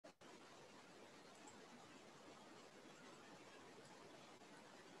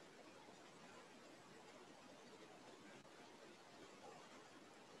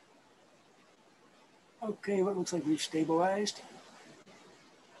Okay, what looks like we've stabilized.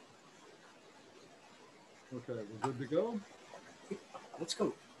 Okay, we're good to go? Let's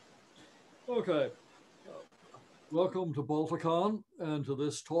go. Okay. Welcome to Balticon and to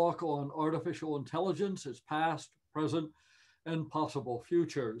this talk on artificial intelligence, its past, present, and possible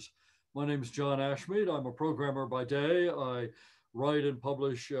futures. My name is John Ashmead. I'm a programmer by day. I write and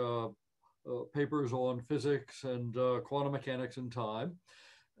publish papers on physics and quantum mechanics and time.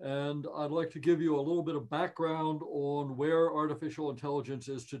 And I'd like to give you a little bit of background on where artificial intelligence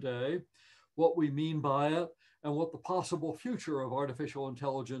is today, what we mean by it, and what the possible future of artificial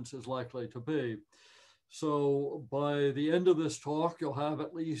intelligence is likely to be. So by the end of this talk, you'll have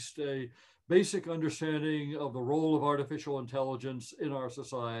at least a basic understanding of the role of artificial intelligence in our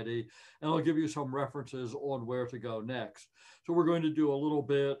society, and I'll give you some references on where to go next. So we're going to do a little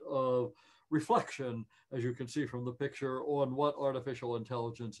bit of reflection, as you can see from the picture, on what artificial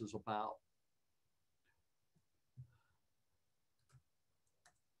intelligence is about.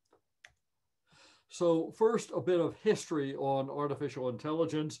 So first, a bit of history on artificial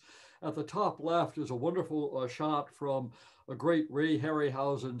intelligence. At the top left is a wonderful shot from a great Ray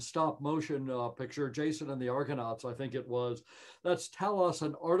Harryhausen stop motion picture, Jason and the Argonauts, I think it was. That's Talos,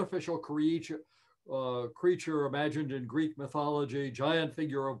 an artificial creature imagined in Greek mythology, giant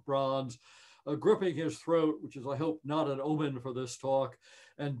figure of bronze, gripping his throat, which is, I hope, not an omen for this talk,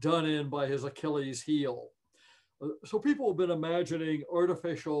 and done in by his Achilles heel. So people have been imagining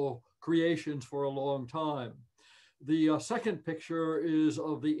artificial creations for a long time. The second picture is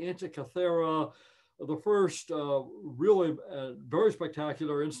of the Antikythera, the first really very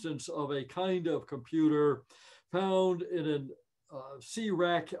spectacular instance of a kind of computer found in a sea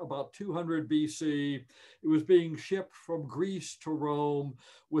wreck about 200 BC. It was being shipped from Greece to Rome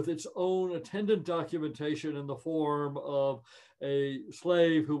with its own attendant documentation in the form of a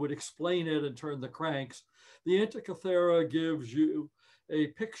slave who would explain it and turn the cranks. The Antikythera gives you a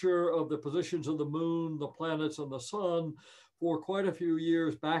picture of the positions of the moon, the planets, and the sun for quite a few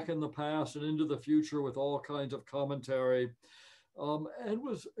years back in the past and into the future with all kinds of commentary, and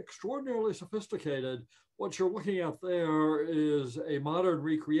was extraordinarily sophisticated. What you're looking at there is a modern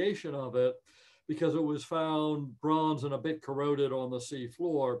recreation of it because it was found bronze and a bit corroded on the sea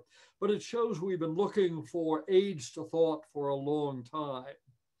floor, but it shows we've been looking for aids to thought for a long time.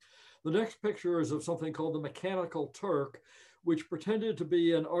 The next picture is of something called the Mechanical Turk, which pretended to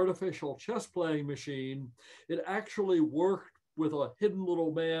be an artificial chess playing machine. It actually worked with a hidden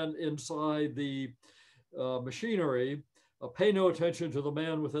little man inside the machinery. Pay no attention to the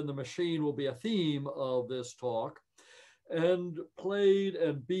man within the machine will be a theme of this talk, and played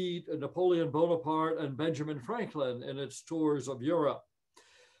and beat Napoleon Bonaparte and Benjamin Franklin in its tours of Europe.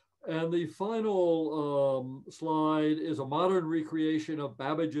 And the final slide is a modern recreation of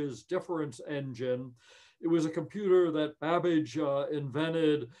Babbage's difference engine. It was a computer that Babbage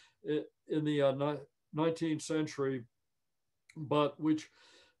invented in the 19th century, but which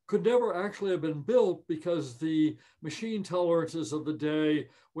could never actually have been built because the machine tolerances of the day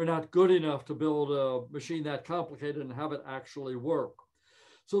were not good enough to build a machine that complicated and have it actually work.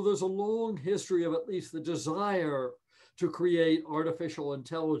 So there's a long history of at least the desire to create artificial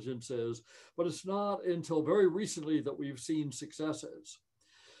intelligences, but it's not until very recently that we've seen successes.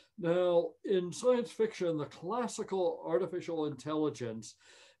 Now, in science fiction, the classical artificial intelligence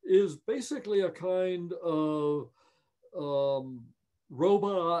is basically a kind of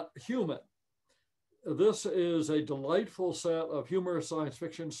robot human. This is a delightful set of humorous science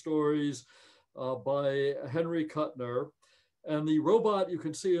fiction stories by Henry Kuttner. And the robot you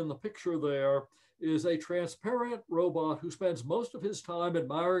can see in the picture there is a transparent robot who spends most of his time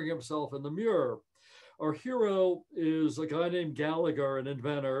admiring himself in the mirror. Our hero is a guy named Gallagher, an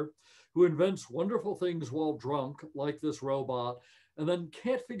inventor, who invents wonderful things while drunk, like this robot, and then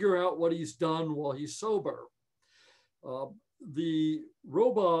can't figure out what he's done while he's sober. The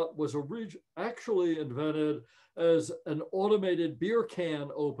robot was actually invented as an automated beer can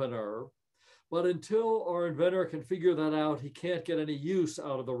opener, but until our inventor can figure that out, he can't get any use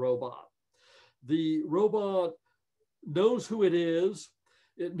out of the robot. The robot knows who it is.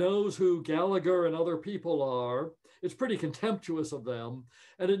 It knows who Gallagher and other people are. It's pretty contemptuous of them,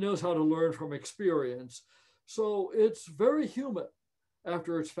 and it knows how to learn from experience. So it's very human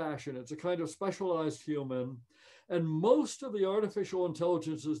after its fashion. It's a kind of specialized human. And most of the artificial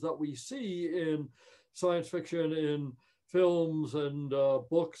intelligences that we see in science fiction, in films and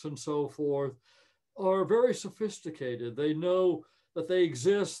books and so forth, are very sophisticated. They know that they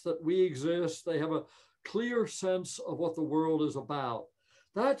exist, that we exist. They have a clear sense of what the world is about.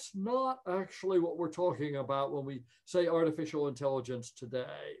 That's not actually what we're talking about when we say artificial intelligence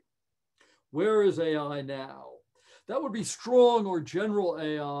today. Where is AI now? That would be strong or general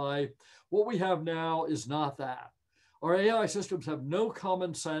AI. What we have now is not that. Our AI systems have no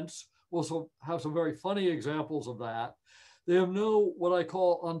common sense. We'll also have some very funny examples of that. They have no what I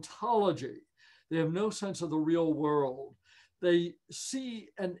call ontology. They have no sense of the real world. They see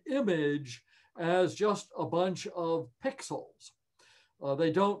an image as just a bunch of pixels.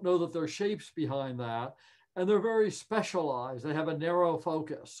 They don't know that there are shapes behind that, and they're very specialized. They have a narrow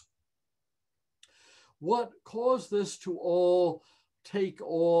focus. What caused this to all take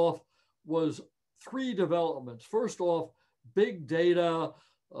off was three developments. First off, big data,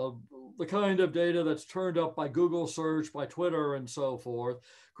 the kind of data that's turned up by Google search, by Twitter, and so forth,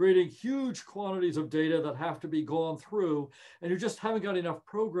 creating huge quantities of data that have to be gone through, and you just haven't got enough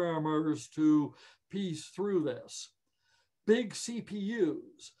programmers to piece through this. Big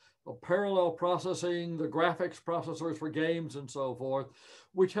CPUs, parallel processing, the graphics processors for games and so forth,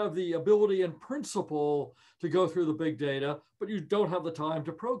 which have the ability in principle to go through the big data, but you don't have the time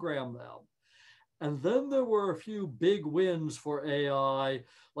to program them. And then there were a few big wins for AI,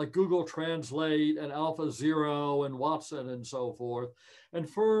 like Google Translate and AlphaZero and Watson and so forth. And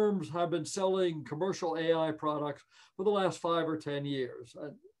firms have been selling commercial AI products for the last 5 or 10 years,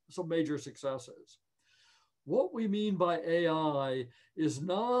 and some major successes. What we mean by AI is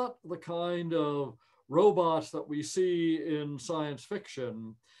not the kind of robots that we see in science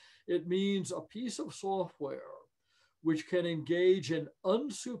fiction. It means a piece of software which can engage in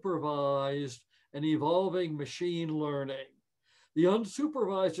unsupervised and evolving machine learning. The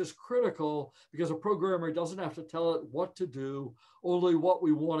unsupervised is critical because a programmer doesn't have to tell it what to do, only what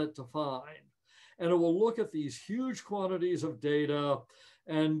we want it to find. And it will look at these huge quantities of data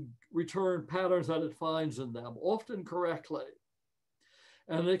and return patterns that it finds in them, often correctly.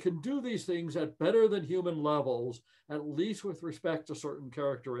 And it can do these things at better than human levels, at least with respect to certain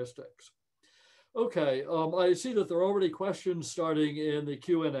characteristics. Okay, I see that there are already questions starting in the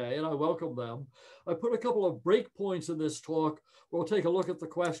Q&A, and I welcome them. I put a couple of breakpoints in this talk. We'll take a look at the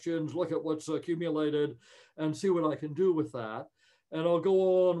questions, look at what's accumulated, and see what I can do with that. And I'll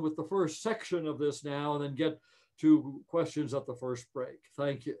go on with the first section of this now, and then get to questions at the first break.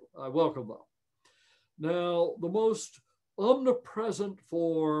 Thank you. I welcome them. Now, the most omnipresent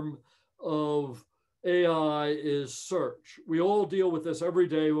form of AI is search. We all deal with this every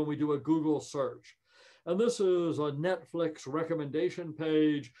day when we do a Google search. And this is a Netflix recommendation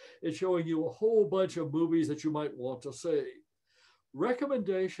page. It's showing you a whole bunch of movies that you might want to see.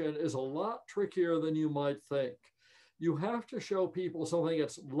 Recommendation is a lot trickier than you might think. You have to show people something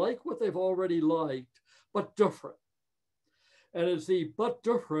that's like what they've already liked, but different. And it's the but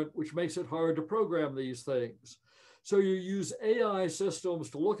different which makes it hard to program these things. So you use AI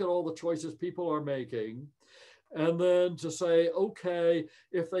systems to look at all the choices people are making, and then to say, okay,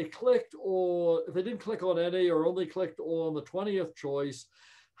 if they didn't click on any or only clicked on the 20th choice,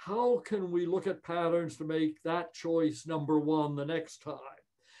 how can we look at patterns to make that choice number one the next time?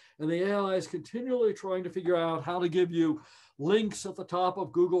 And the AI is continually trying to figure out how to give you links at the top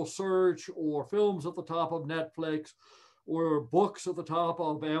of Google search, or films at the top of Netflix, or books at the top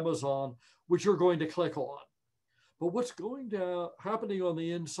of Amazon, which you're going to click on. But what's happening on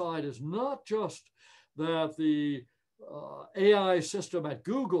the inside is not just that the AI system at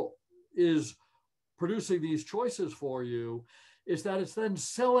Google is producing these choices for you, is that it's then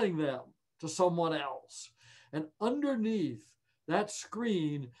selling them to someone else. And underneath that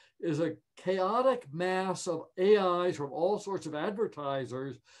screen is a chaotic mass of AIs from all sorts of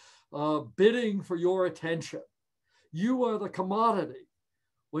advertisers bidding for your attention. You are the commodity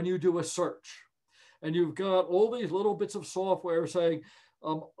when you do a search. And you've got all these little bits of software saying,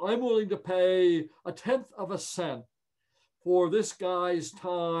 I'm willing to pay 1/10 of a cent for this guy's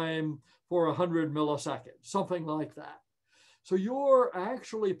time for 100 milliseconds, something like that. So you're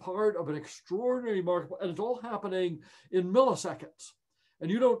actually part of an extraordinary market, and it's all happening in milliseconds, and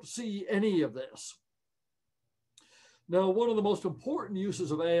you don't see any of this. Now, one of the most important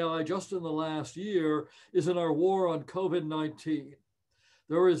uses of AI just in the last year is in our war on COVID-19.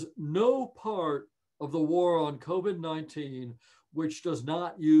 There is no part of the war on COVID-19 which does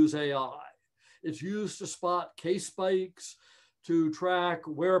not use AI. It's used to spot case spikes, to track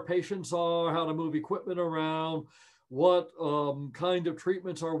where patients are, how to move equipment around, what kind of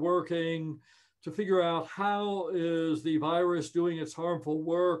treatments are working, to figure out how is the virus doing its harmful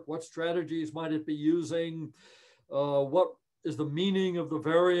work, what strategies might it be using, what is the meaning of the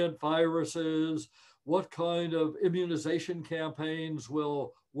variant viruses, what kind of immunization campaigns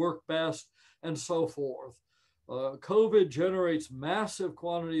will work best, and so forth. COVID generates massive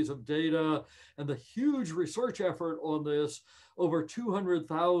quantities of data, and the huge research effort on this, over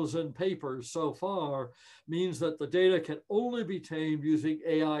 200,000 papers so far, means that the data can only be tamed using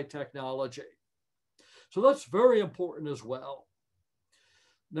AI technology. So that's very important as well.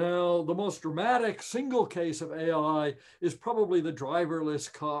 Now, the most dramatic single case of AI is probably the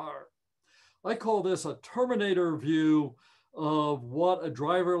driverless car. I call this a Terminator view of what a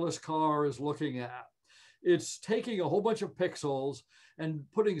driverless car is looking at. It's taking a whole bunch of pixels and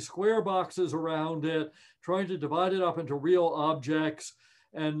putting square boxes around it, trying to divide it up into real objects,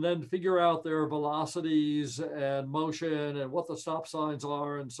 and then figure out their velocities and motion and what the stop signs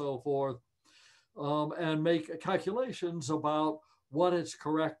are and so forth, and make calculations about what its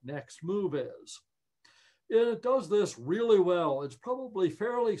correct next move is. It does this really well. It's probably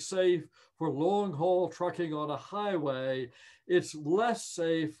fairly safe for long haul trucking on a highway. It's less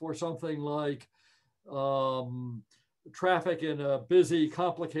safe for something like traffic in a busy,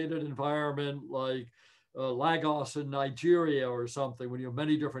 complicated environment like Lagos in Nigeria or something, when you have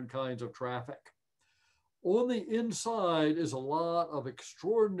many different kinds of traffic. On the inside is a lot of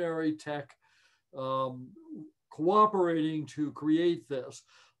extraordinary tech cooperating to create this.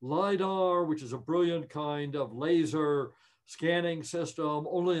 LiDAR, which is a brilliant kind of laser scanning system,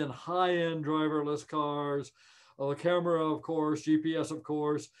 only in high-end driverless cars. The camera, of course, GPS, of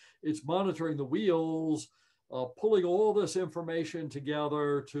course. It's monitoring the wheels, pulling all this information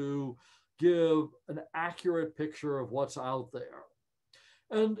together to give an accurate picture of what's out there.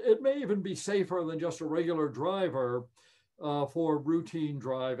 And it may even be safer than just a regular driver for routine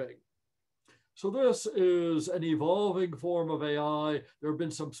driving. So this is an evolving form of AI. There have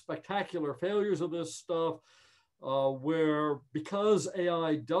been some spectacular failures of this stuff where, because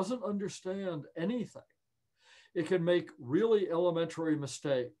AI doesn't understand anything, it can make really elementary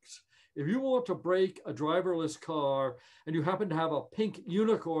mistakes. If you want to brake a driverless car and you happen to have a pink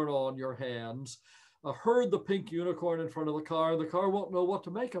unicorn on your hands, herd the pink unicorn in front of the car won't know what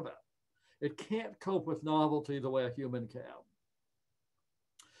to make of it. It can't cope with novelty the way a human can.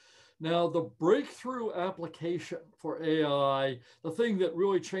 Now, the breakthrough application for AI, the thing that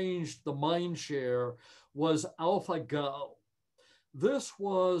really changed the mind share, was AlphaGo. This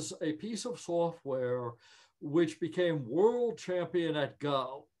was a piece of software which became world champion at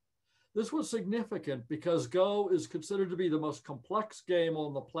Go. This was significant because Go is considered to be the most complex game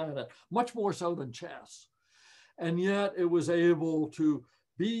on the planet, much more so than chess. And yet it was able to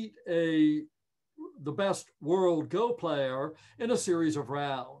beat the best world Go player in a series of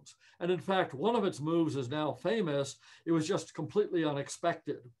rounds. And in fact, one of its moves is now famous. It was just completely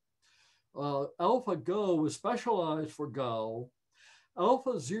unexpected. AlphaGo was specialized for Go.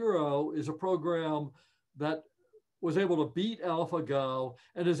 AlphaZero is a program that was able to beat AlphaGo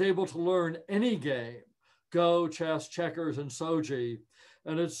and is able to learn any game, Go, chess, checkers, and Soji.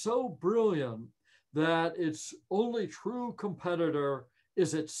 And it's so brilliant that its only true competitor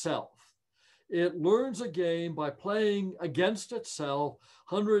is itself. It learns a game by playing against itself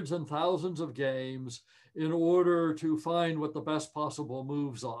hundreds and thousands of games in order to find what the best possible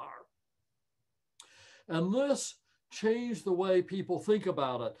moves are. And this changed the way people think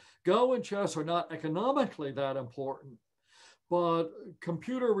about it. Go and chess are not economically that important, but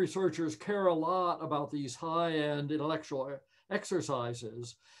computer researchers care a lot about these high-end intellectual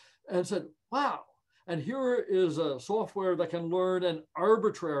exercises, and said, wow, and here is a software that can learn an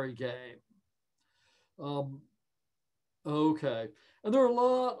arbitrary game. Okay, and there are a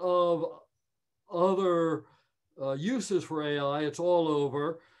lot of other uses for AI. It's all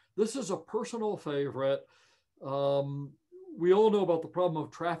over. This is a personal favorite. We all know about the problem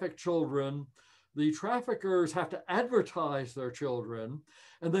of trafficked children. The traffickers have to advertise their children,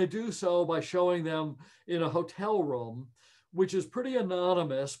 and they do so by showing them in a hotel room, which is pretty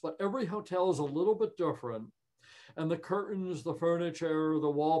anonymous, but every hotel is a little bit different. And the curtains, the furniture, the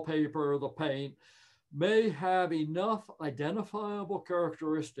wallpaper, the paint may have enough identifiable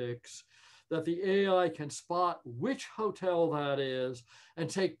characteristics that the AI can spot which hotel that is and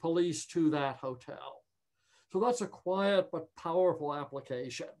take police to that hotel. So that's a quiet but powerful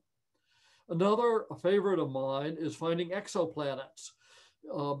application. Another favorite of mine is finding exoplanets.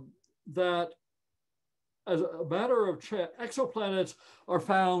 That, as a matter of exoplanets are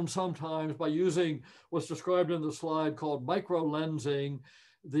found sometimes by using what's described in the slide called microlensing.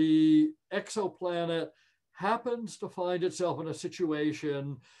 The exoplanet happens to find itself in a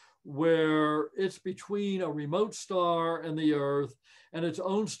situation where it's between a remote star and the Earth, and its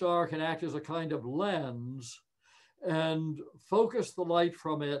own star can act as a kind of lens and focus the light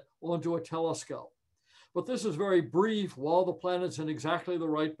from it onto a telescope. But this is very brief. While the planet's in exactly the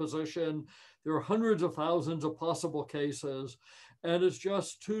right position, there are hundreds of thousands of possible cases, and it's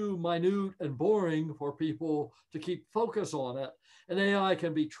just too minute and boring for people to keep focus on it. And AI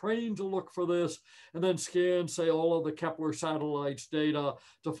can be trained to look for this and then scan, say, all of the Kepler satellites data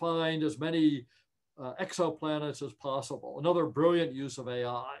to find as many exoplanets as possible. Another brilliant use of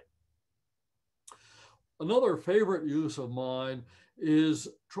AI. Another favorite use of mine is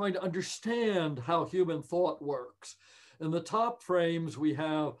trying to understand how human thought works. In the top frames, we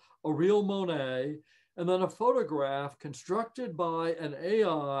have a real Monet and then a photograph constructed by an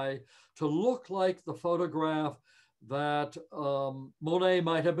AI to look like the photograph that Monet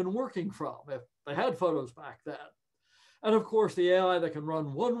might have been working from if they had photos back then. And of course, the AI that can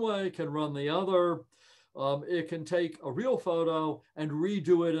run one way can run the other. It can take a real photo and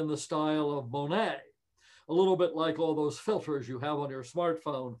redo it in the style of Monet, a little bit like all those filters you have on your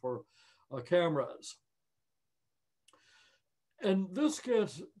smartphone for cameras. And this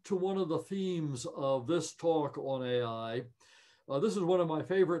gets to one of the themes of this talk on AI. This is one of my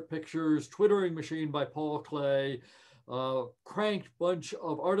favorite pictures, Twittering Machine by Paul Klee, cranked bunch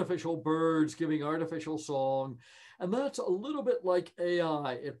of artificial birds giving artificial song. And that's a little bit like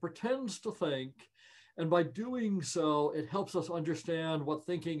AI. It pretends to think, and by doing so, it helps us understand what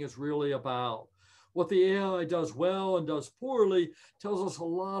thinking is really about. What the AI does well and does poorly tells us a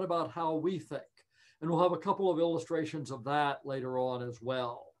lot about how we think. And we'll have a couple of illustrations of that later on as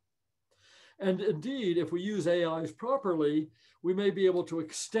well. And indeed, if we use AIs properly, we may be able to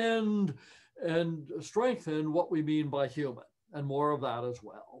extend and strengthen what we mean by human, and more of that as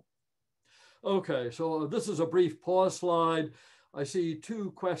well. Okay, so this is a brief pause slide. I see two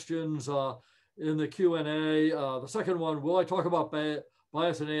questions in the Q&A. The second one, will I talk about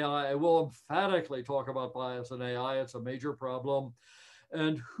bias in AI? I will emphatically talk about bias in AI. It's a major problem.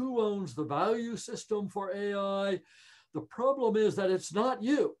 And who owns the value system for AI? The problem is that it's not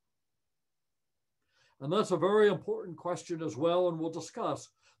you. And that's a very important question as well, and we'll discuss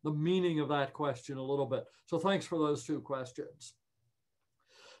the meaning of that question a little bit. So thanks for those two questions.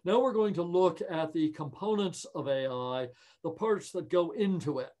 Now we're going to look at the components of AI, the parts that go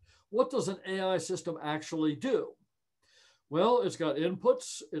into it. What does an AI system actually do? Well, it's got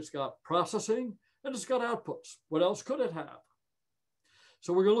inputs, it's got processing, and it's got outputs. What else could it have?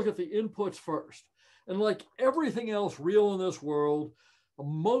 So we're going to look at the inputs first. And like everything else real in this world,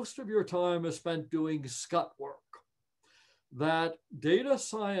 most of your time is spent doing scut work. That data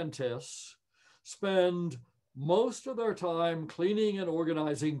scientists spend most of their time cleaning and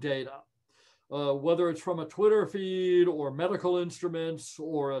organizing data, whether it's from a Twitter feed or medical instruments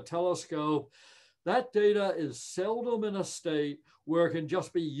or a telescope. That data is seldom in a state where it can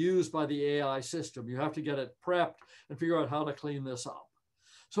just be used by the AI system. You have to get it prepped and figure out how to clean this up.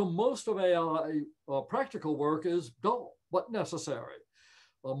 So most of AI practical work is dull, but necessary.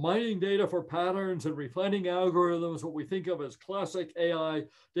 Mining data for patterns and refining algorithms, what we think of as classic AI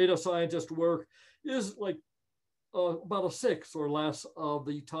data scientist work, is like about a sixth or less of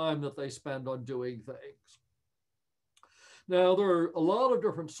the time that they spend on doing things. Now, there are a lot of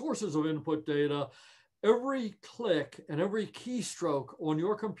different sources of input data. Every click and every keystroke on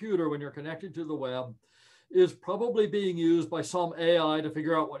your computer when you're connected to the web is probably being used by some AI to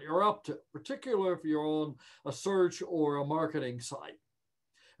figure out what you're up to, particularly if you're on a search or a marketing site.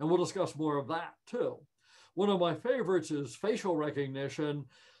 And we'll discuss more of that too. One of my favorites is facial recognition.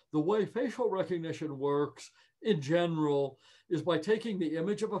 The way facial recognition works in general is by taking the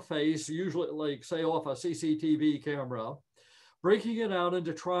image of a face, usually like say off a CCTV camera, breaking it out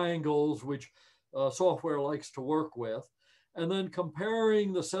into triangles, which software likes to work with, and then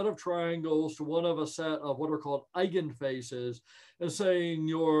comparing the set of triangles to one of a set of what are called eigenfaces and saying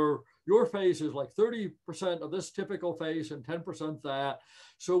your face is like 30% of this typical face and 10% that,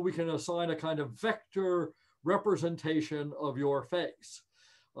 so we can assign a kind of vector representation of your face.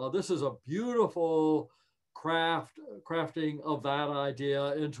 This is a beautiful crafting of that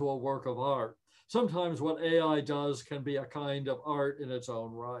idea into a work of art. Sometimes what AI does can be a kind of art in its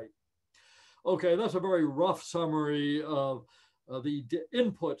own right. Okay, that's a very rough summary of the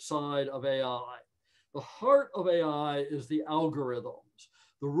input side of AI. The heart of AI is the algorithms,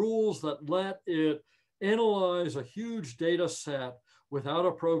 the rules that let it analyze a huge data set without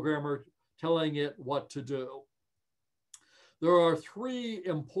a programmer telling it what to do. There are three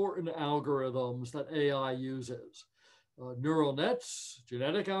important algorithms that AI uses: neural nets,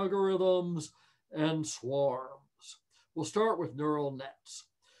 genetic algorithms, and swarms. We'll start with neural nets.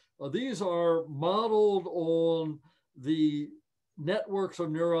 These are modeled on the networks of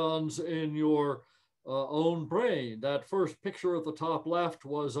neurons in your own brain. That first picture at the top left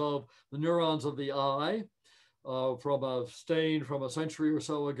was of the neurons of the eye from a stain from a century or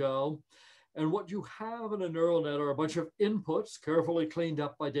so ago. And what you have in a neural net are a bunch of inputs carefully cleaned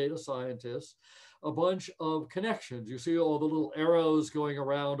up by data scientists, a bunch of connections. You see all the little arrows going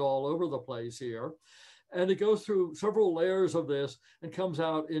around all over the place here. And it goes through several layers of this and comes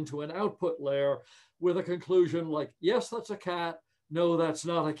out into an output layer with a conclusion like, yes, that's a cat. No, that's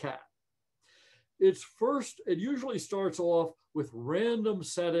not a cat. It usually starts off with random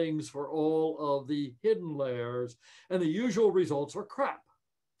settings for all of the hidden layers, and the usual results are crap.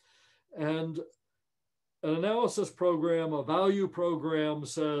 And an analysis program, a value program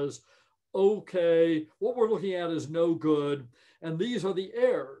says, okay, what we're looking at is no good, and these are the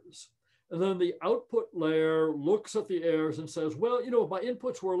errors. And then the output layer looks at the errors and says, well, if my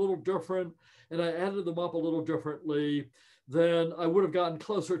inputs were a little different and I added them up a little differently, then I would have gotten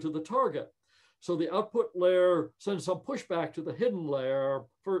closer to the target. So the output layer sends some pushback to the hidden layer,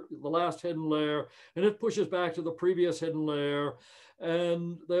 for the last hidden layer, and it pushes back to the previous hidden layer.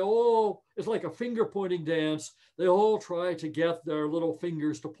 And it's like a finger pointing dance. They all try to get their little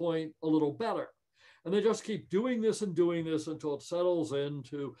fingers to point a little better. And they just keep doing this until it settles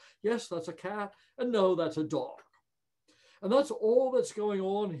into, yes, that's a cat, and no, that's a dog. And that's all that's going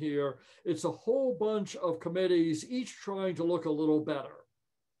on here. It's a whole bunch of committees, each trying to look a little better.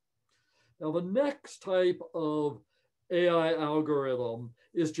 Now, the next type of AI algorithm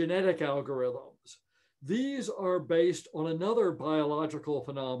is genetic algorithms. These are based on another biological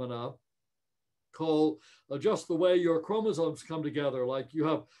phenomena called just the way your chromosomes come together. Like you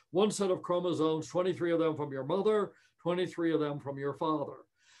have one set of chromosomes, 23 of them from your mother, 23 of them from your father.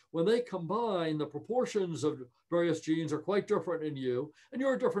 When they combine, the proportions of various genes are quite different in you, and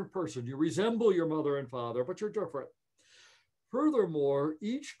you're a different person. You resemble your mother and father, but you're different. Furthermore,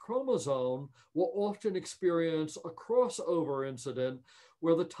 each chromosome will often experience a crossover incident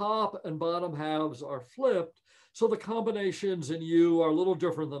where the top and bottom halves are flipped, so the combinations in you are a little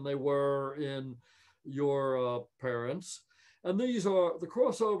different than they were in your parents. And the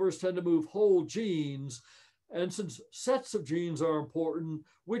crossovers tend to move whole genes. And since sets of genes are important,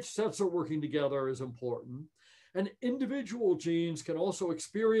 which sets are working together is important. And individual genes can also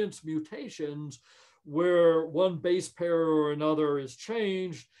experience mutations where one base pair or another is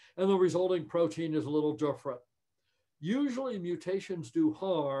changed and the resulting protein is a little different. Usually mutations do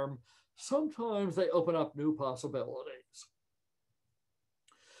harm. Sometimes they open up new possibilities.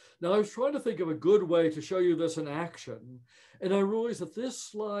 Now, I was trying to think of a good way to show you this in action, and I realized that this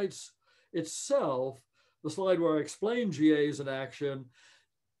slide itself, the slide where I explain GAs in action,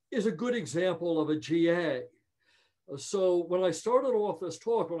 is a good example of a GA. So when I started off this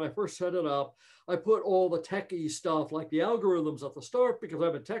talk, when I first set it up, I put all the techie stuff like the algorithms at the start because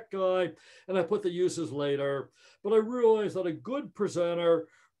I'm a tech guy, and I put the uses later. But I realized that a good presenter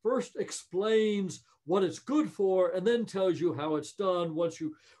first explains what it's good for and then tells you how it's done once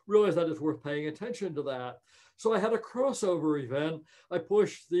you realize that it's worth paying attention to that. So I had a crossover event. I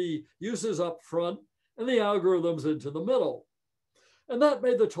pushed the uses up front and the algorithms into the middle. And that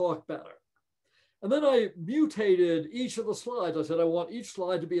made the talk better. And then I mutated each of the slides. I said, I want each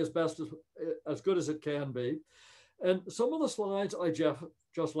slide to be as good as it can be. And some of the slides I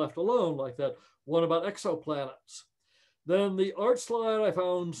just left alone, like that one about exoplanets. Then the art slide, I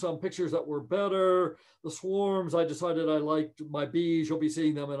found some pictures that were better. The swarms, I decided I liked my bees. You'll be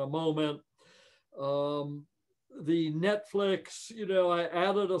seeing them in a moment. The Netflix, I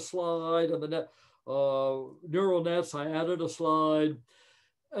added a slide, and the neural nets, I added a slide.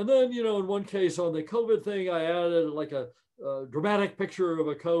 And then, in one case on the COVID thing, I added like a dramatic picture of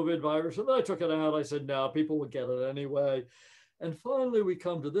a COVID virus. And then I took it out. I said, no, people would get it anyway. And finally, we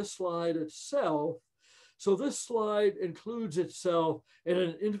come to this slide itself. So this slide includes itself in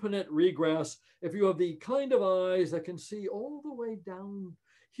an infinite regress. If you have the kind of eyes that can see all the way down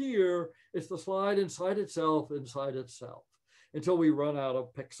here, it's the slide inside itself, until we run out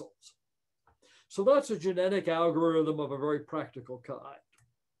of pixels. So that's a genetic algorithm of a very practical kind.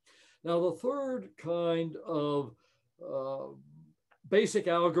 Now, the third kind of basic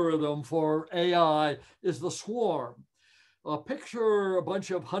algorithm for AI is the swarm. Picture a bunch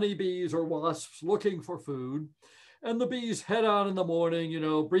of honeybees or wasps looking for food, and the bees head out in the morning,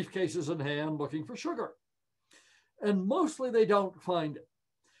 briefcases in hand, looking for sugar. And mostly they don't find it.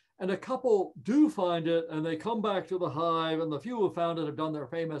 And a couple do find it, and they come back to the hive, and the few who found it have done their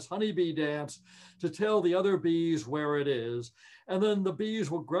famous honeybee dance to tell the other bees where it is. And then the bees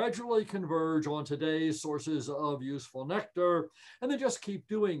will gradually converge on today's sources of useful nectar, and they just keep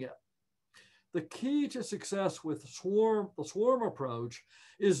doing it. The key to success with the swarm approach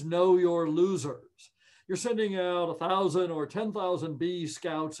is know your losers. you're sending out 1,000 or 10,000 bee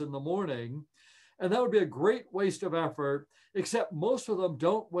scouts in the morning, and that would be a great waste of effort, except most of them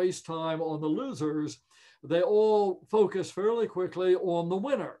don't waste time on the losers. They all focus fairly quickly on the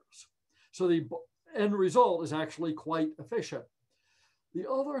winners. So the end result is actually quite efficient. The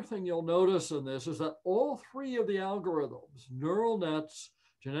other thing you'll notice in this is that all three of the algorithms, neural nets,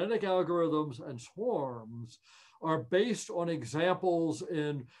 genetic algorithms, and swarms, are based on examples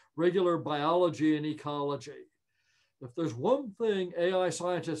in regular biology and ecology. If there's one thing AI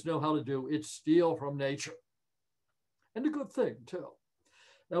scientists know how to do, it's steal from nature. And a good thing, too.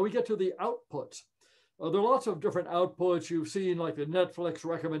 Now we get to the outputs. There are lots of different outputs. You've seen like the Netflix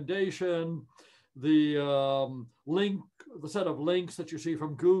recommendation, the link, the set of links that you see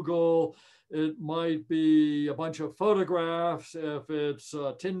from Google. It might be a bunch of photographs if it's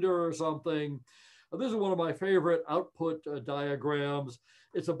Tinder or something. This is one of my favorite output diagrams.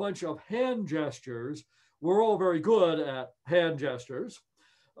 It's a bunch of hand gestures. We're all very good at hand gestures.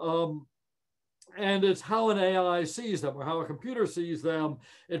 And it's how an AI sees them or how a computer sees them.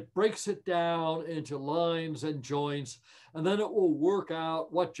 It breaks it down into lines and joints, and then it will work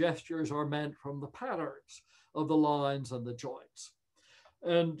out what gestures are meant from the patterns of the lines and the joints.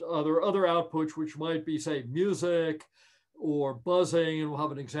 And there are other outputs which might be, say, music or buzzing, and we'll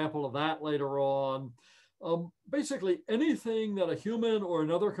have an example of that later on. Basically, anything that a human or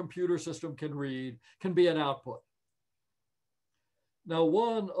another computer system can read can be an output. Now,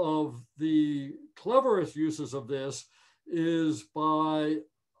 one of the cleverest uses of this is by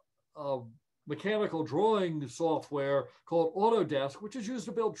mechanical drawing software called Autodesk, which is used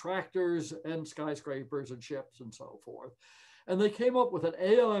to build tractors and skyscrapers and ships and so forth. And they came up with an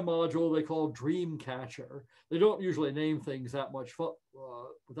AI module they call Dreamcatcher. They don't usually name things that much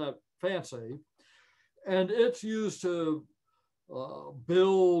that fancy. And it's used to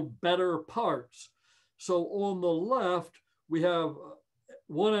build better parts. So on the left, we have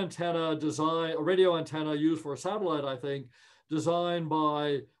one antenna design, a radio antenna used for a satellite, I think, designed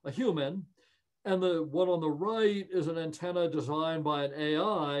by a human. And the one on the right is an antenna designed by an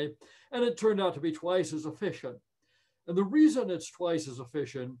AI, and it turned out to be twice as efficient. And the reason it's twice as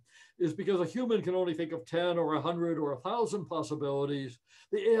efficient is because a human can only think of 10 or 100 or 1,000 possibilities.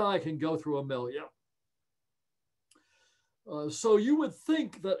 The AI can go through a million. So you would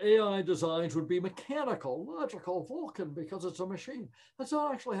think that AI designs would be mechanical, logical, Vulcan, because it's a machine. That's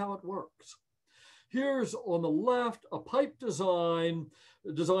not actually how it works. Here's on the left, a pipe design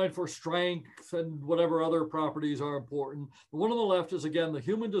designed for strength and whatever other properties are important. The one on the left is, again, the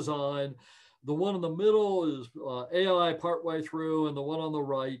human design. The one in the middle is AI partway through, and the one on the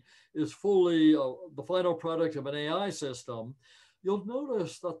right is fully the final product of an AI system. You'll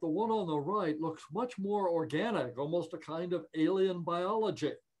notice that the one on the right looks much more organic, almost a kind of alien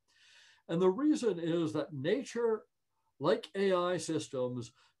biology. And the reason is that nature, like AI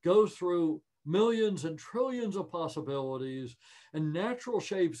systems, goes through millions and trillions of possibilities, and natural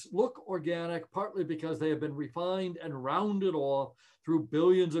shapes look organic partly because they have been refined and rounded off through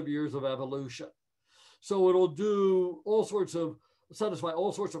billions of years of evolution. So it'll do all sorts of, satisfy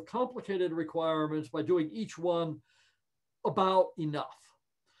all sorts of complicated requirements by doing each one about enough.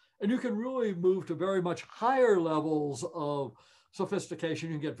 And you can really move to very much higher levels of sophistication.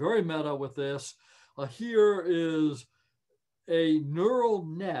 You can get very meta with this. Here is a neural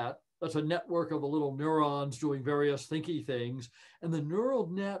net. That's a network of the little neurons doing various thinky things. And the neural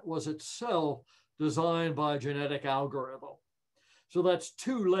net was itself designed by a genetic algorithm. So that's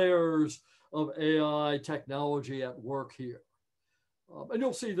two layers of AI technology at work here. And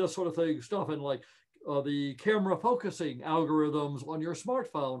you'll see this sort of thing, stuff in like the camera focusing algorithms on your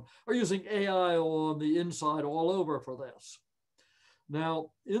smartphone are using AI on the inside all over for this. Now,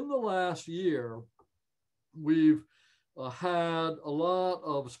 in the last year, we've had a lot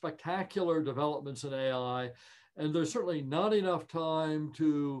of spectacular developments in AI, and there's certainly not enough time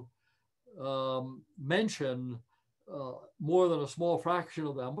to mention more than a small fraction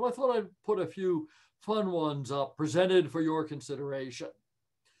of them, but I thought I'd put a few fun ones up presented for your consideration.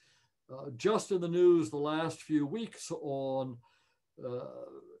 Just in the news the last few weeks on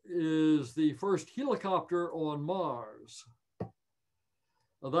is the first helicopter on Mars.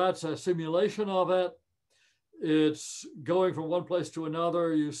 That's a simulation of it. It's going from one place to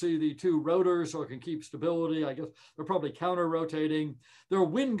another. You see the two rotors so it can keep stability. I guess they're probably counter-rotating. There are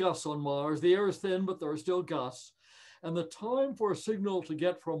wind gusts on Mars. The air is thin, but there are still gusts. And the time for a signal to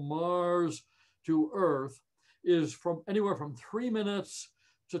get from Mars to Earth is from anywhere from 3 minutes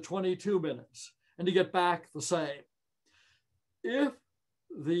to 22 minutes, and to get back the same. If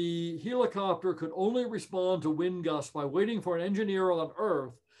the helicopter could only respond to wind gusts by waiting for an engineer on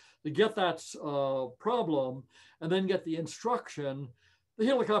Earth to get that problem and then get the instruction, the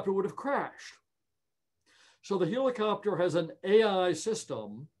helicopter would have crashed. So the helicopter has an AI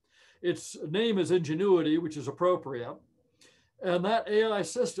system. Its name is Ingenuity, which is appropriate. And that AI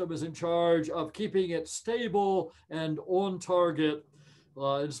system is in charge of keeping it stable and on target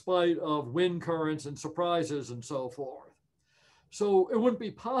in spite of wind currents and surprises and so forth. So it wouldn't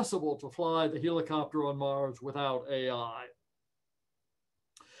be possible to fly the helicopter on Mars without AI.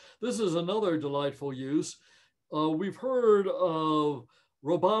 This is another delightful use. We've heard of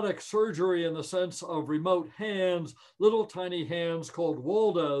robotic surgery in the sense of remote hands, little tiny hands called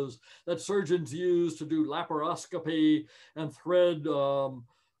Waldos that surgeons use to do laparoscopy and thread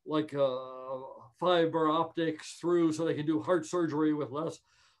fiber optics through so they can do heart surgery with less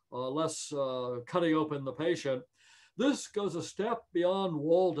cutting open the patient. This goes a step beyond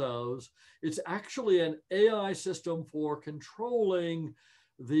Waldos. It's actually an AI system for controlling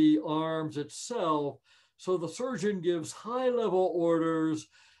the arms itself. So the surgeon gives high-level orders,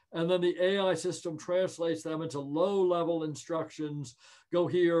 and then the AI system translates them into low-level instructions. Go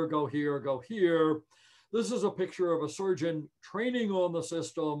here, go here, go here. This is a picture of a surgeon training on the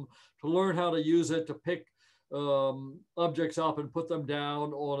system to learn how to use it to pick objects up and put them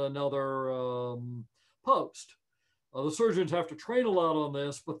down on another post. The surgeons have to train a lot on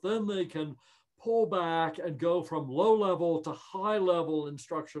this, but then they can pull back and go from low-level to high-level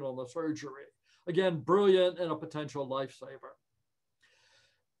instruction on the surgery. Again, brilliant and a potential lifesaver.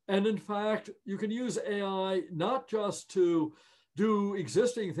 And in fact, you can use AI not just to do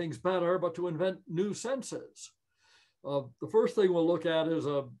existing things better, but to invent new senses. The first thing we'll look at is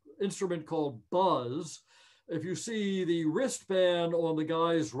an instrument called Buzz. If you see the wristband on the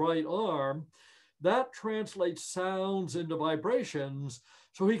guy's right arm, that translates sounds into vibrations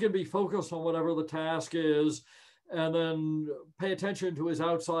so he can be focused on whatever the task is and then pay attention to his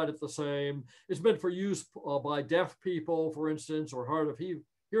outside at the same. It's meant for use by deaf people, for instance, or hard of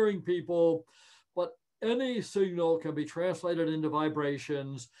hearing people, but any signal can be translated into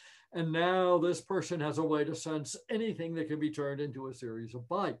vibrations. And now this person has a way to sense anything that can be turned into a series of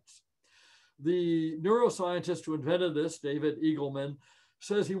bytes. The neuroscientist who invented this, David Eagleman,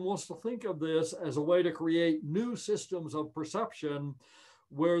 says he wants to think of this as a way to create new systems of perception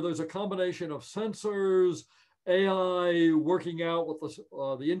where there's a combination of sensors, AI working out with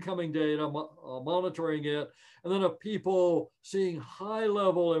the incoming data, monitoring it, and then of people seeing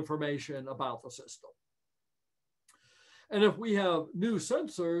high-level information about the system. And if we have new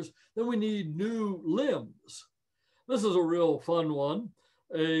sensors, then we need new limbs. This is a real fun one.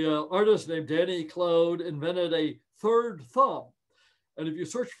 An artist named Danny Claude invented a third thumb. And if you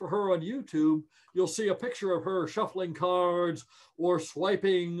search for her on YouTube, you'll see a picture of her shuffling cards or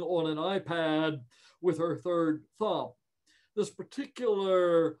swiping on an iPad with her third thumb. This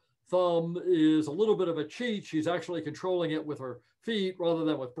particular thumb is a little bit of a cheat. She's actually controlling it with her feet rather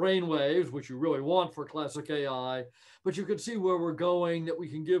than with brain waves, which you really want for classic AI. But you can see where we're going, that we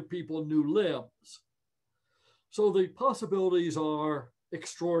can give people new limbs. So the possibilities are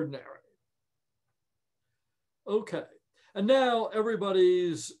extraordinary. Okay. And now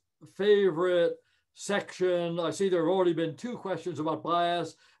everybody's favorite section. I see there have already been 2 questions about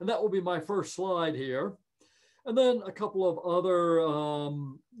bias, and that will be my first slide here. And then a couple of other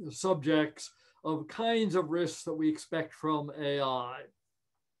subjects of kinds of risks that we expect from AI.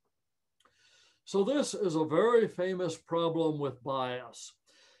 So this is a very famous problem with bias.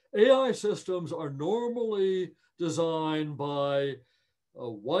 AI systems are normally designed by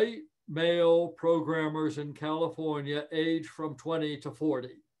white male programmers in California aged from 20 to 40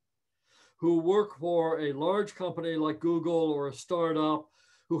 who work for a large company like Google or a startup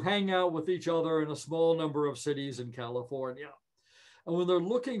who hang out with each other in a small number of cities in California. And when they're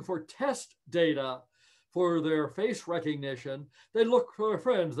looking for test data for their face recognition, they look for their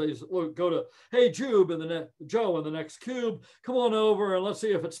friends. They go to, hey, Joe in the next cube, come on over and let's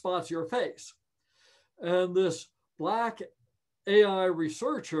see if it spots your face. And this Black AI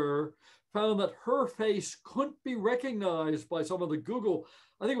researcher found that her face couldn't be recognized by some of the Google,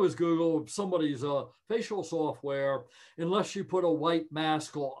 I think it was Google, somebody's facial software, unless she put a white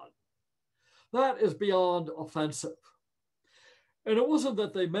mask on. That is beyond offensive. And it wasn't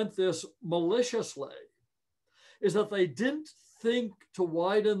that they meant this maliciously, is that they didn't think to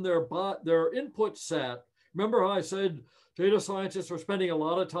widen their input set. Remember how I said data scientists are spending a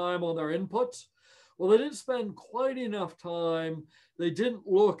lot of time on their inputs? Well, they didn't spend quite enough time. They didn't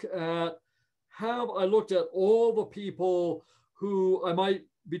look at, have I looked at all the people who I might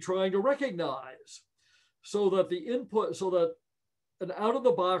be trying to recognize, so that the input, so that an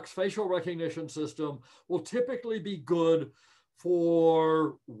out-of-the-box facial recognition system will typically be good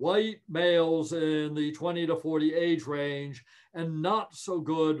for white males in the 20 to 40 age range and not so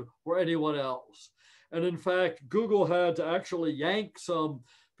good for anyone else. And in fact, Google had to actually yank some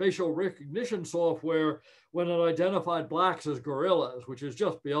facial recognition software when it identified blacks as gorillas, which is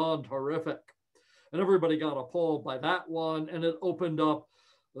just beyond horrific. And everybody got appalled by that one, and it opened up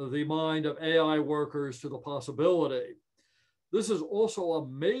the mind of AI workers to the possibility. This is also a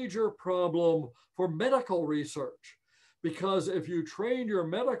major problem for medical research, because if you train your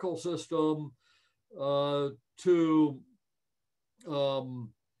medical system to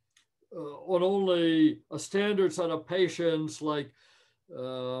on only a standard set of patients like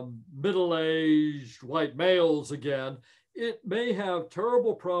middle-aged white males again, it may have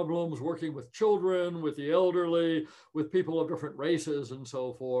terrible problems working with children, with the elderly, with people of different races and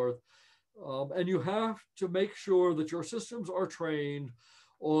so forth. And you have to make sure that your systems are trained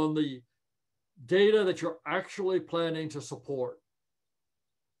on the data that you're actually planning to support.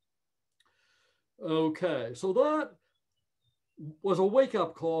 Okay, so that was a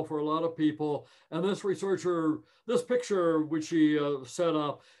wake-up call for a lot of people. And this researcher, this picture which she set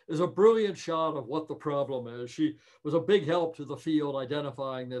up is a brilliant shot of what the problem is. She was a big help to the field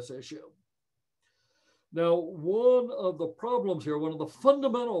identifying this issue. Now, one of the problems here, one of the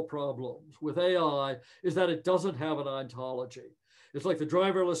fundamental problems with AI is that it doesn't have an ontology. It's like the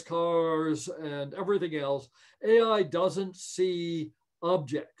driverless cars and everything else. AI doesn't see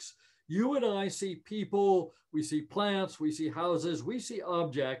objects. You and I see people, we see plants, we see houses, we see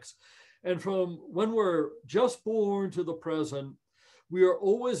objects. And from when we're just born to the present, we are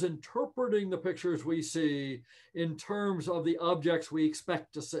always interpreting the pictures we see in terms of the objects we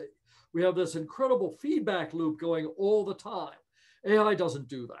expect to see. We have this incredible feedback loop going all the time. AI doesn't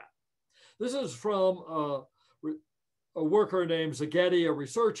do that. This is from a worker named Zaghetti, a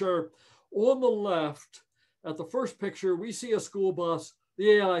researcher. On the left, at the first picture, we see a school bus.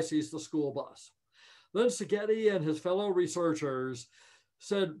 The AI sees the school bus. Then Zaghetti and his fellow researchers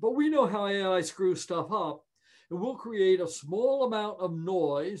said, but we know how AI screws stuff up, and we'll create a small amount of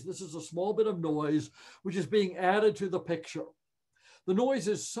noise. This is a small bit of noise, which is being added to the picture. The noise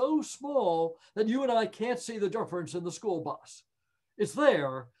is so small that you and I can't see the difference in the school bus. It's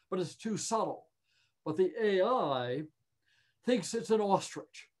there, but it's too subtle. But the AI thinks it's an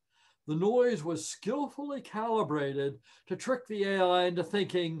ostrich. The noise was skillfully calibrated to trick the AI into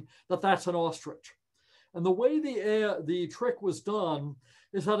thinking that that's an ostrich. And the way the trick was done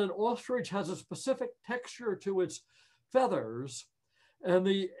is that an ostrich has a specific texture to its feathers, and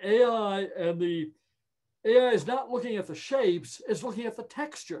the AI is not looking at the shapes, it's looking at the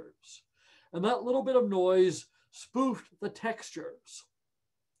textures. And that little bit of noise spoofed the textures.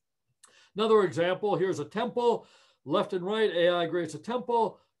 Another example, here's a temple. Left and right, AI creates a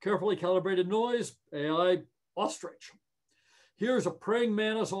temple. Carefully calibrated noise, AI ostrich. Here's a praying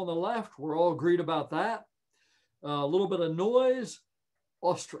mantis on the left. We're all agreed about that. A little bit of noise,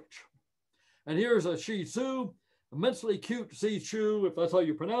 ostrich. And here's a Shih Tzu, immensely cute Shih Tzu, if that's how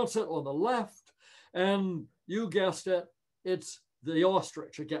you pronounce it, on the left. And you guessed it, it's the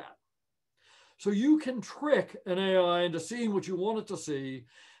ostrich again. So you can trick an AI into seeing what you want it to see,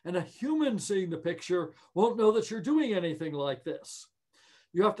 and a human seeing the picture won't know that you're doing anything like this.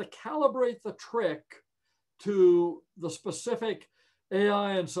 You have to calibrate the trick to the specific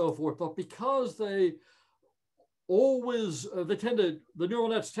AI and so forth. But because the neural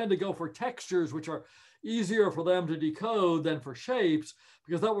nets tend to go for textures, which are easier for them to decode than for shapes,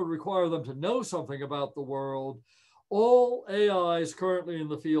 because that would require them to know something about the world. All AIs currently in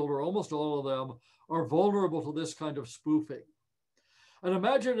the field, or almost all of them, are vulnerable to this kind of spoofing. And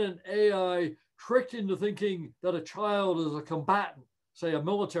imagine an AI tricked into thinking that a child is a combatant, say a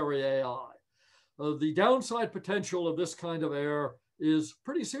military AI. The downside potential of this kind of error is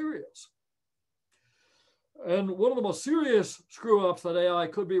pretty serious. And one of the most serious screw-ups that AI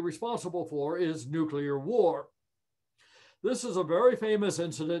could be responsible for is nuclear war. This is a very famous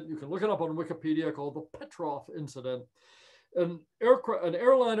incident. You can look it up on Wikipedia, called the Petrov incident. An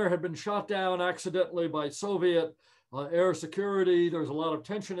airliner had been shot down accidentally by Soviet air security. There was a lot of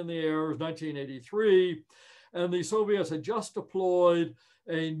tension in the air. It was 1983. And the Soviets had just deployed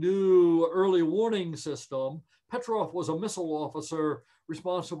a new early warning system. Petrov was a missile officer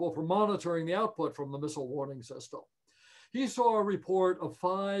responsible for monitoring the output from the missile warning system. He saw a report of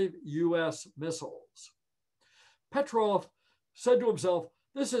 5 US missiles. Petrov said to himself,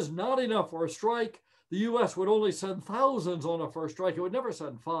 this is not enough for a strike. The US would only send thousands on a first strike. It would never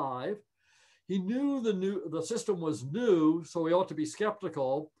send 5. He knew the system was new, so he ought to be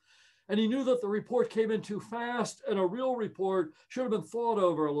skeptical. And he knew that the report came in too fast, and a real report should have been thought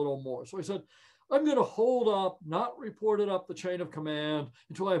over a little more. So he said, I'm going to hold up, not report it up the chain of command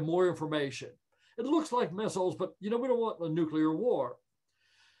until I have more information. It looks like missiles, but we don't want a nuclear war.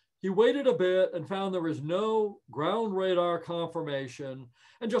 He waited a bit and found there was no ground radar confirmation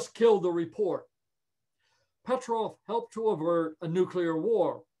and just killed the report. Petrov helped to avert a nuclear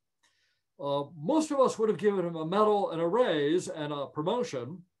war. Most of us would have given him a medal and a raise and a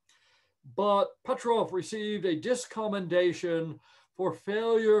promotion, but Petrov received a discommendation for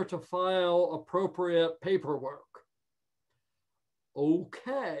failure to file appropriate paperwork.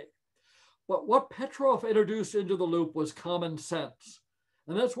 Okay, but what Petrov introduced into the loop was common sense.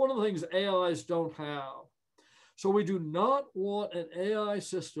 And that's one of the things AIs don't have. So we do not want an AI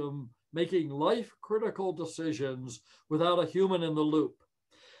system making life-critical decisions without a human in the loop.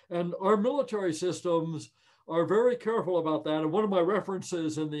 And our military systems are very careful about that. And one of my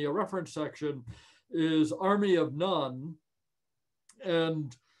references in the reference section is Army of None.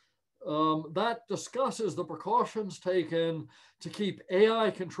 And that discusses the precautions taken to keep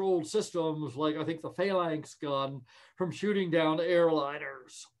AI-controlled systems, like I think the Phalanx gun, from shooting down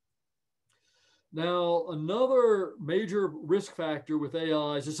airliners. Now, another major risk factor with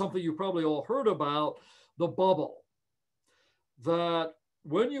AIs is something you probably all heard about, the bubble. That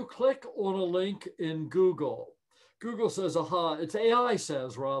when you click on a link in Google, Google says, aha, it's AI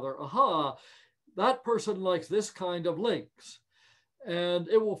says rather, aha, that person likes this kind of links. And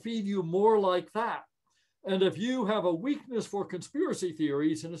it will feed you more like that. And if you have a weakness for conspiracy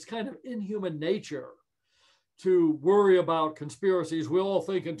theories, and it's kind of in human nature to worry about conspiracies, we all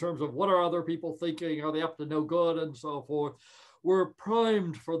think in terms of what are other people thinking, are they up to no good, and so forth. We're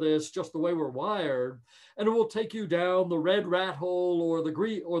primed for this just the way we're wired, and it will take you down the red rat hole or the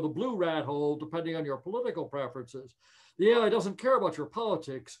green or the blue rat hole, depending on your political preferences. The AI doesn't care about your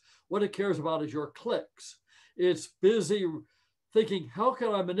politics. What it cares about is your clicks. It's busy thinking, how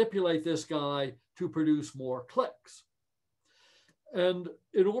can I manipulate this guy to produce more clicks? And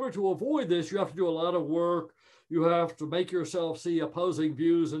in order to avoid this, you have to do a lot of work. You have to make yourself see opposing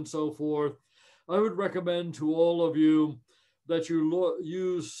views and so forth. I would recommend to all of you that you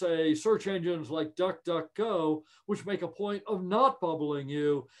use, say, search engines like DuckDuckGo, which make a point of not bubbling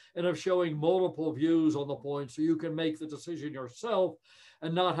you and of showing multiple views on the point so you can make the decision yourself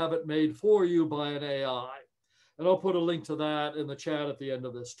and not have it made for you by an AI. And I'll put a link to that in the chat at the end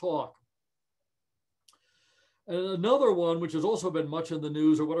of this talk. And another one, which has also been much in the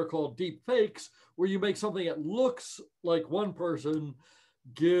news, are what are called deep fakes, where you make something that looks like one person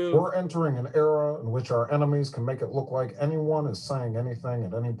give. We're entering an era in which our enemies can make it look like anyone is saying anything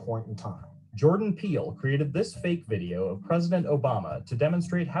at any point in time. Jordan Peele created this fake video of President Obama to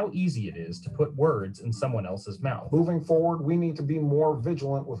demonstrate how easy it is to put words in someone else's mouth. Moving forward, we need to be more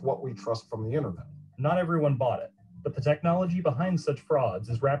vigilant with what we trust from the internet. Not everyone bought it, but the technology behind such frauds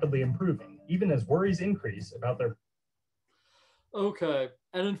is rapidly improving, even as worries increase about their... Okay,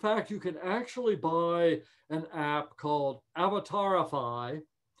 and in fact, you can actually buy an app called Avatarify,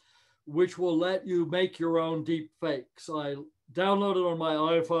 which will let you make your own deep fakes. I downloaded on my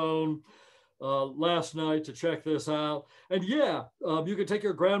iPhone last night to check this out. And yeah, you can take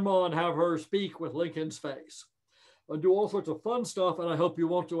your grandma and have her speak with Lincoln's face and do all sorts of fun stuff, and I hope you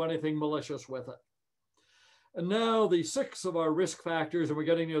won't do anything malicious with it. And now the sixth of our risk factors, and we're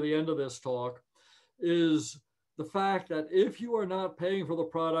getting near the end of this talk, is the fact that if you are not paying for the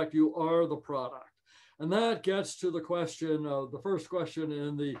product, you are the product. And that gets to the question, the first question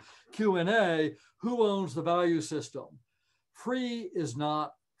in the Q&A, who owns the value system? Free is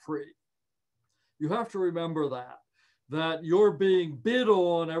not free. You have to remember that you're being bid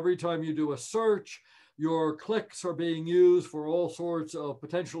on every time you do a search. Your clicks are being used for all sorts of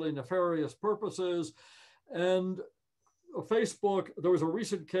potentially nefarious purposes. And Facebook, there was a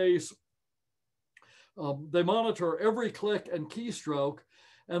recent case, they monitor every click and keystroke,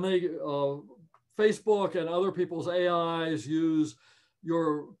 and they Facebook and other people's AIs use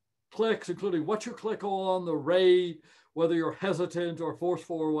your clicks, including what you click on, the rate, whether you're hesitant or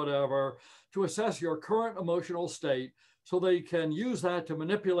forceful or whatever, to assess your current emotional state, so they can use that to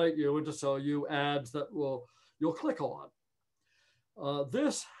manipulate you and to sell you ads that you'll click on.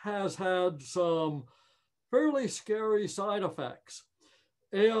 This has had some fairly scary side effects.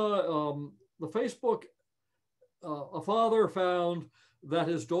 The Facebook, a father found that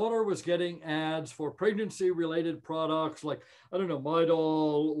his daughter was getting ads for pregnancy-related products like, I don't know,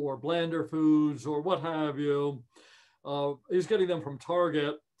 Midol or Blander Foods or what have you. He's getting them from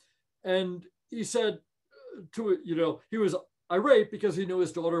Target. And he said he was irate because he knew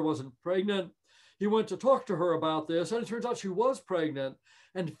his daughter wasn't pregnant. He went to talk to her about this, and it turns out she was pregnant.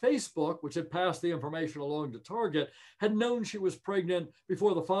 And Facebook, which had passed the information along to Target, had known she was pregnant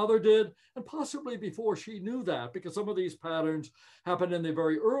before the father did, and possibly before she knew that, because some of these patterns happen in the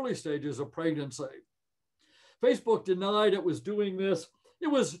very early stages of pregnancy. Facebook denied it was doing this. It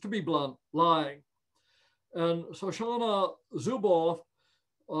was, to be blunt, lying. And Shoshana Zuboff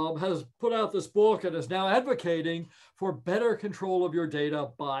has put out this book and is now advocating for better control of your data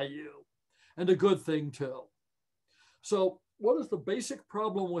by you. And a good thing too. So what is the basic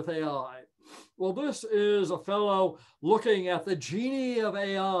problem with AI? Well, this is a fellow looking at the genie of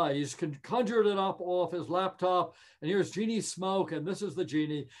AI. He's conjured it up off his laptop, and here's genie smoke, and this is the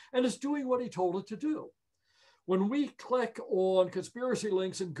genie, and it's doing what he told it to do. When we click on conspiracy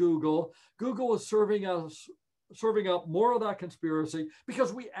links in Google, Google is serving up more of that conspiracy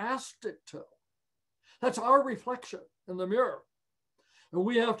because we asked it to. That's our reflection in the mirror. And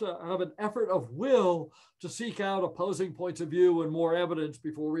we have to have an effort of will to seek out opposing points of view and more evidence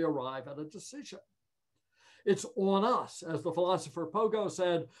before we arrive at a decision. It's on us. As the philosopher Pogo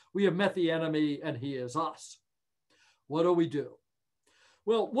said, we have met the enemy and he is us. What do we do?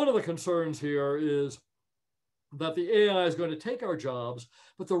 Well, one of the concerns here is that the AI is going to take our jobs,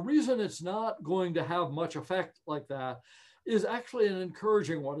 but the reason it's not going to have much effect like that is actually an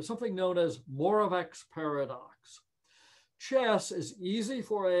encouraging one. It's something known as Moravec's paradox. Chess is easy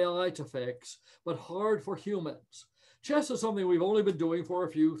for AI to fix, but hard for humans. Chess is something we've only been doing for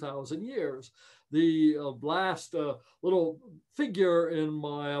a few thousand years. The last little figure in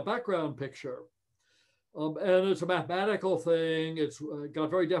my background picture. And it's a mathematical thing. It's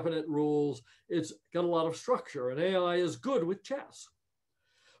got very definite rules. It's got a lot of structure, and AI is good with chess.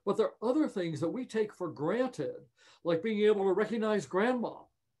 But there are other things that we take for granted, like being able to recognize grandma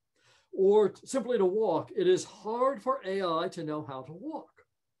or simply to walk. It is hard for AI to know how to walk.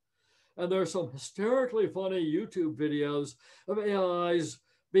 And there are some hysterically funny YouTube videos of AIs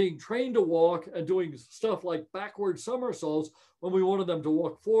being trained to walk and doing stuff like backward somersaults when we wanted them to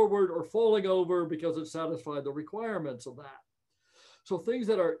walk forward, or falling over because it satisfied the requirements of that. So things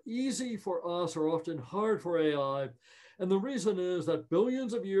that are easy for us are often hard for AI. And the reason is that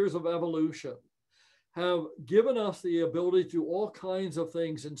billions of years of evolution have given us the ability to do all kinds of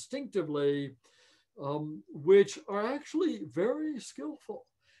things instinctively, which are actually very skillful.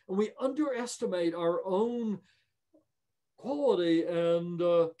 And we underestimate our own quality and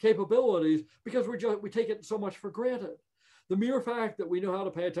capabilities because we take it so much for granted. The mere fact that we know how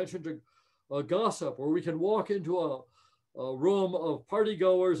to pay attention to gossip, or we can walk into a room of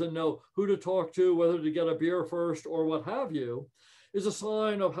partygoers and know who to talk to, whether to get a beer first or what have you, is a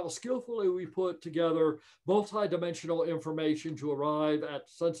sign of how skillfully we put together multidimensional information to arrive at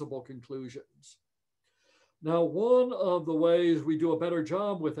sensible conclusions. Now, one of the ways we do a better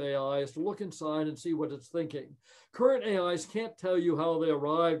job with AI is to look inside and see what it's thinking. Current AIs can't tell you how they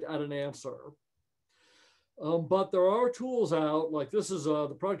arrived at an answer. But there are tools out, like this is the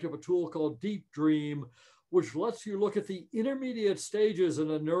product of a tool called Deep Dream, which lets you look at the intermediate stages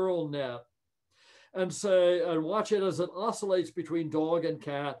in a neural net and watch it as it oscillates between dog and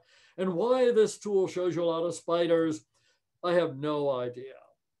cat. And why this tool shows you a lot of spiders, I have no idea.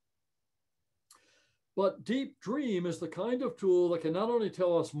 But Deep Dream is the kind of tool that can not only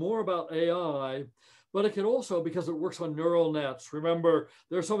tell us more about AI, but it can also, because it works on neural nets. Remember,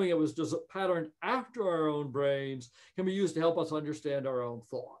 there's something that was just patterned after our own brains, can be used to help us understand our own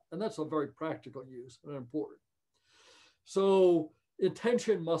thought. And that's a very practical use and important. So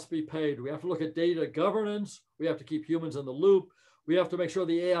attention must be paid. We have to look at data governance. We have to keep humans in the loop. We have to make sure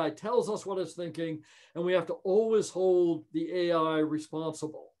the AI tells us what it's thinking, and we have to always hold the AI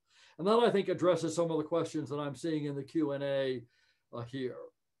responsible. And that, I think, addresses some of the questions that I'm seeing in the Q&A here.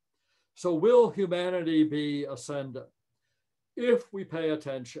 So will humanity be ascendant if we pay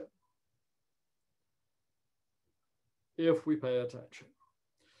attention? If we pay attention.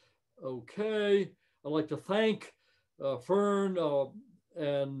 Okay, I'd like to thank Fern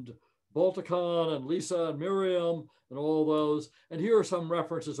and Balticon and Lisa and Miriam and all those. And here are some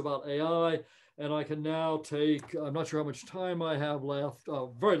references about AI. And I can now take, I'm not sure how much time I have left,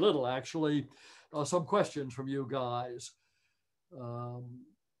 very little actually, some questions from you guys.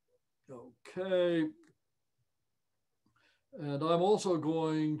 Okay. And I'm also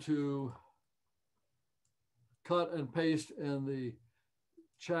going to cut and paste in the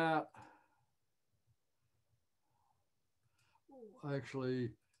chat.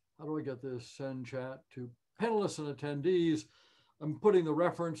 Actually, how do I get this send chat to panelists and attendees? I'm putting the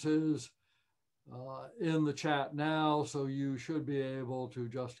references in the chat now, so you should be able to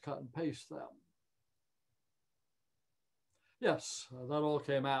just cut and paste them. Yes, that all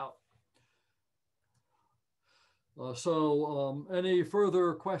came out. Any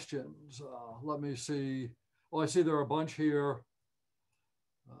further questions? Let me see. Oh, I see there are a bunch here.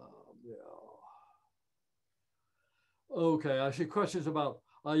 Yeah. Okay, I see questions about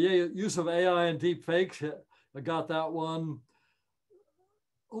use of AI and deep fakes. I got that one.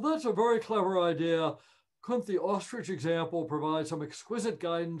 Well, that's a very clever idea. Couldn't the ostrich example provide some exquisite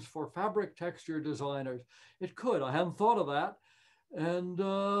guidance for fabric texture designers? It could. I hadn't thought of that. And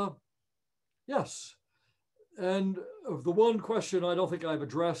yes. And the one question I don't think I've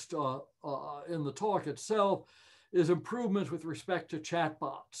addressed in the talk itself is improvements with respect to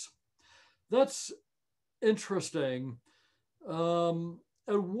chatbots. That's interesting.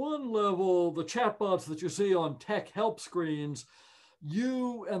 At one level, the chatbots that you see on tech help screens,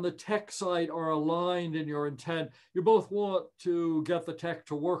 you and the tech site are aligned in your intent. You both want to get the tech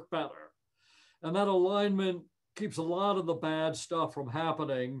to work better. And that alignment keeps a lot of the bad stuff from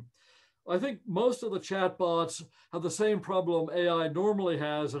happening. I think most of the chatbots have the same problem AI normally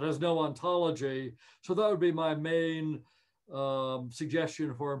has. It has no ontology. So that would be my main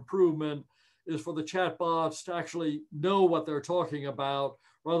suggestion for improvement, is for the chatbots to actually know what they're talking about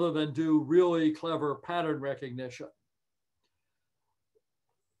rather than do really clever pattern recognition.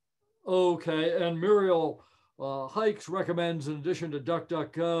 Okay, and Muriel Hikes recommends, in addition to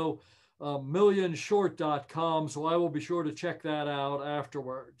DuckDuckGo, millionshort.com, so I will be sure to check that out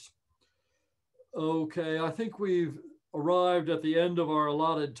afterwards. Okay, I think we've arrived at the end of our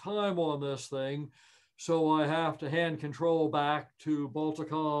allotted time on this thing, so I have to hand control back to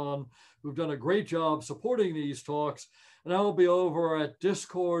Balticon, who've done a great job supporting these talks, and I'll be over at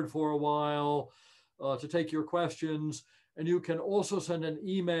Discord for a while to take your questions, and you can also send an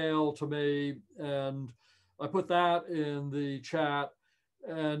email to me, and I put that in the chat,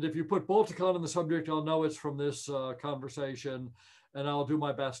 and if you put Balticon in the subject, I'll know it's from this conversation, and I'll do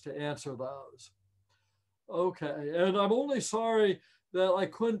my best to answer those. Okay, and I'm only sorry that I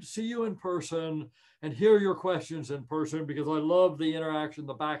couldn't see you in person and hear your questions in person, because I love the interaction,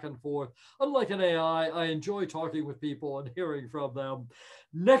 the back and forth. Unlike an AI, I enjoy talking with people and hearing from them.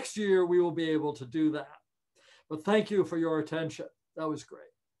 Next year, we will be able to do that. But thank you for your attention. That was great.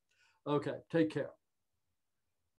 Okay, take care.